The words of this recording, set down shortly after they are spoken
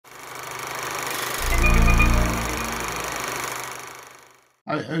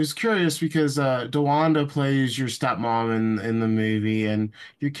I was curious because DeWanda plays your stepmom in the movie, and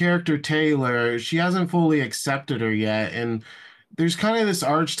your character Taylor, she hasn't fully accepted her yet, and there's kind of this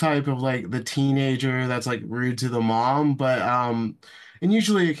archetype of like the teenager that's like rude to the mom, but and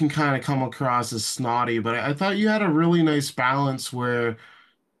usually it can kind of come across as snotty, but I thought you had a really nice balance where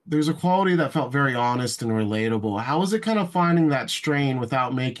there's a quality that felt very honest and relatable. How was it kind of finding that strain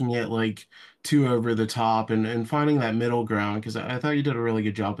without making it like too over the top and finding that middle ground? Because I thought you did a really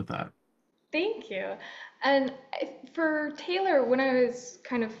good job with that. Thank you. And for Taylor, when I was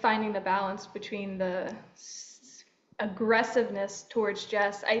kind of finding the balance between the aggressiveness towards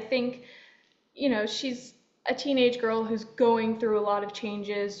Jess, I think, she's a teenage girl who's going through a lot of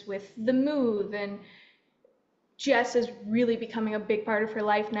changes with the move, and Jess is really becoming a big part of her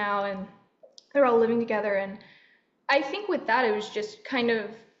life now, and they're all living together. And I think with that, it was just kind of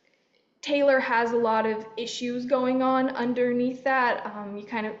Taylor has a lot of issues going on underneath that. You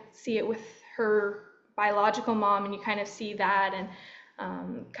kind of see it with her biological mom, and you kind of see that,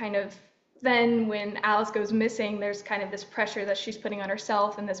 and kind of then when Alice goes missing, there's kind of this pressure that she's putting on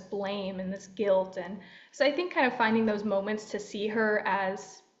herself, and this blame and this guilt. And so I think kind of finding those moments to see her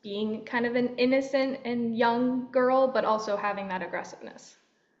as being kind of an innocent and young girl, but also having that aggressiveness.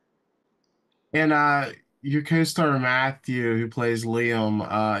 And your co-star Matthew, who plays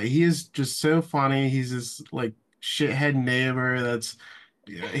Liam, he is just so funny. He's this like shithead neighbor that's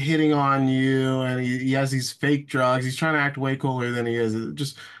hitting on you, and he has these fake drugs. He's trying to act way cooler than he is.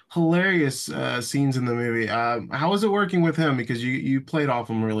 Just hilarious scenes in the movie. How was it working with him? Because you played off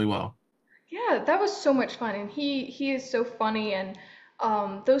him really well. Yeah, that was so much fun, and he is so funny, and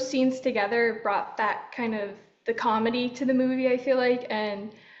those scenes together brought that kind of the comedy to the movie, I feel like.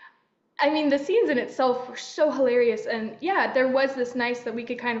 And I mean, the scenes in itself were so hilarious, and yeah, there was this nice that we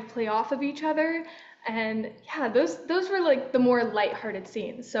could kind of play off of each other, and yeah, those were like the more lighthearted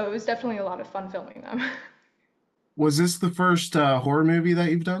scenes, so it was definitely a lot of fun filming them. Was this the first horror movie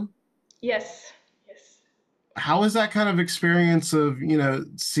that you've done? Yes, yes. How is that kind of experience of,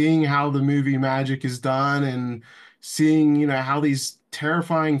 seeing how the movie magic is done and seeing, how these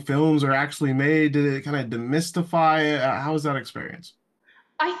terrifying films are actually made? Did it kind of demystify it? How was that experience?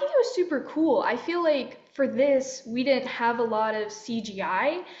 I think it was super cool. I feel like for this, we didn't have a lot of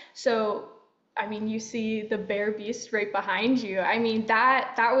CGI. So, I mean, you see the bear beast right behind you. I mean,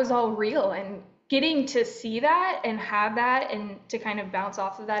 that was all real, and getting to see that and have that and to kind of bounce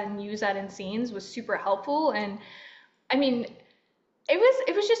off of that and use that in scenes was super helpful. And I mean,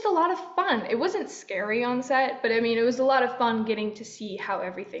 it was just a lot of fun. It wasn't scary on set, but I mean, it was a lot of fun getting to see how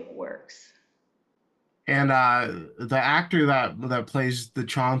everything works. And the actor that plays the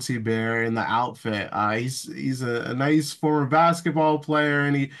Chauncey bear in the outfit, he's a nice former basketball player,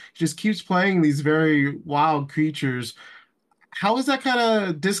 and he just keeps playing these very wild creatures. How is that kind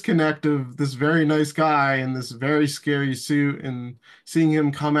of disconnect of this very nice guy in this very scary suit and seeing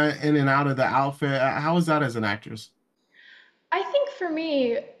him come in and out of the outfit? How is that as an actress? I think for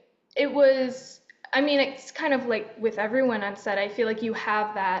me, it was, I mean, it's kind of like with everyone on set, I feel like you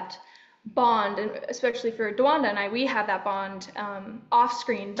have that bond, and especially for DeWanda and I, we have that bond off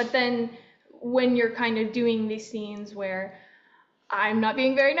screen. But then when you're kind of doing these scenes where I'm not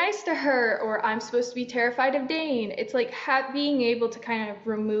being very nice to her, or I'm supposed to be terrified of Dane, it's like being able to kind of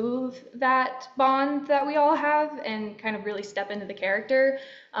remove that bond that we all have and kind of really step into the character.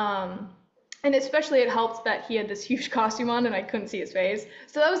 Um, and especially it helped that he had this huge costume on and I couldn't see his face.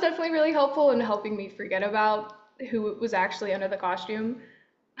 So that was definitely really helpful in helping me forget about who was actually under the costume.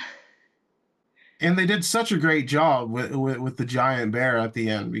 And they did such a great job with the giant bear at the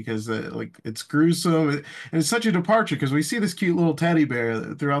end because like it's gruesome and it's such a departure because we see this cute little teddy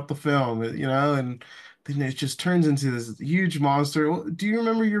bear throughout the film, and then it just turns into this huge monster. Do you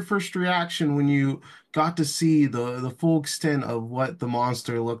remember your first reaction when you got to see the full extent of what the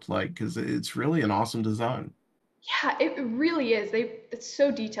monster looked like? Because it's really an awesome design. Yeah, it really is. It's so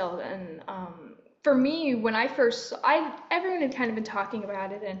detailed, and for me, when I first, I everyone had kind of been talking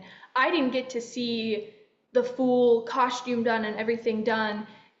about it, and I didn't get to see the full costume done and everything done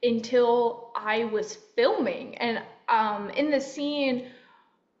until I was filming. And in the scene,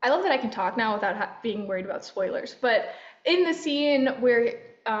 I love that I can talk now without being worried about spoilers. But in the scene where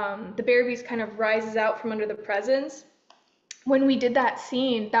the bear beast kind of rises out from under the presents, when we did that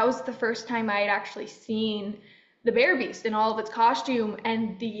scene, that was the first time I had actually seen the bear beast in all of its costume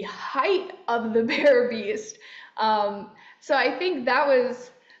and the height of the bear beast. So I think that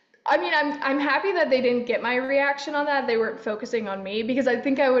was. I mean, I'm happy that they didn't get my reaction on that. They weren't focusing on me because I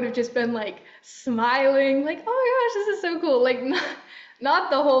think I would have just been like smiling, like, "Oh my gosh, this is so cool!" Like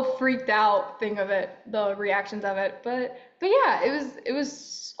Not the whole freaked out thing of it, the reactions of it, but yeah, it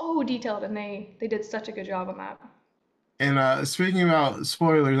was so detailed, and they did such a good job on that. And speaking about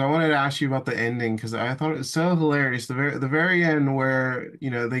spoilers, I wanted to ask you about the ending because I thought it was so hilarious. The very end where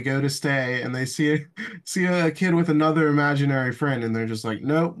they go to stay and they see a kid with another imaginary friend and they're just like,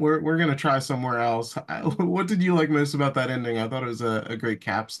 nope, we're gonna try somewhere else. What did you like most about that ending? I thought it was a great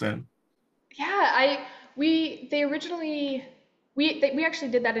capstone. Yeah, I we they originally we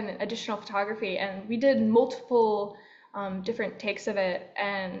actually did that in additional photography, and we did multiple different takes of it,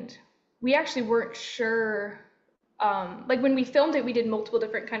 and we actually weren't sure. Like when we filmed it, we did multiple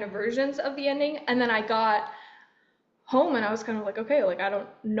different kind of versions of the ending, and then I got home and I was kind of like, okay, like I don't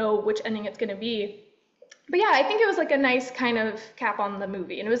know which ending it's gonna be. But yeah, I think it was like a nice kind of cap on the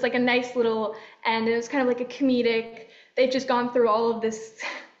movie, and it was like a nice little end. It was kind of like a comedic. They've just gone through all of this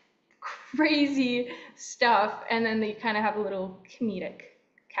crazy stuff, and then they kind of have a little comedic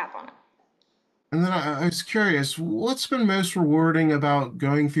cap on it. And then I was curious, what's been most rewarding about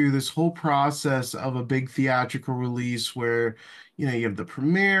going through this whole process of a big theatrical release where, you have the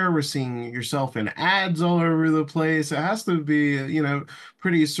premiere, we're seeing yourself in ads all over the place. It has to be,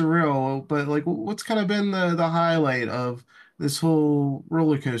 pretty surreal. But like, what's kind of been the highlight of this whole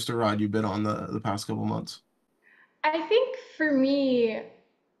roller coaster ride you've been on the past couple months? I think for me,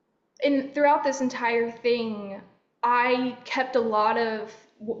 in throughout this entire thing, I kept a lot of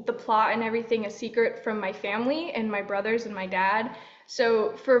the plot and everything a secret from my family and my brothers and my dad.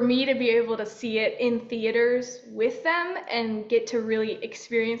 So for me to be able to see it in theaters with them and get to really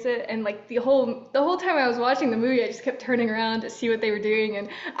experience it, and like the whole time I was watching the movie, I just kept turning around to see what they were doing, and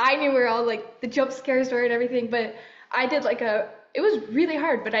I knew where all like the jump scares were and everything, but I did like a it was really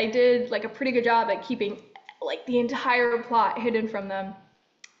hard, but I did like a pretty good job at keeping like the entire plot hidden from them.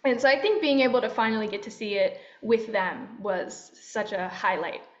 And so I think being able to finally get to see it with them was such a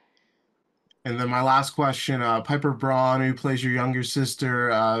highlight. And then my last question, Pyper Braun, who plays your younger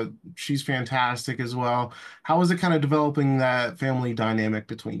sister, she's fantastic as well. How was it kind of developing that family dynamic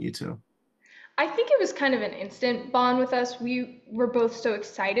between you two? I think it was kind of an instant bond with us. We were both so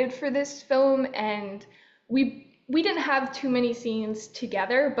excited for this film, and we didn't have too many scenes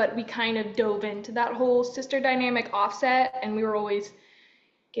together, but we kind of dove into that whole sister dynamic offset, and we were always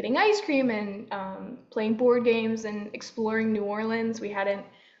getting ice cream and playing board games and exploring New Orleans.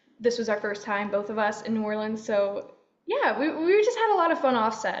 This was our first time, both of us, in New Orleans. So yeah, we just had a lot of fun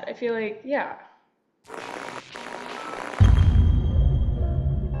offset. I feel like, yeah.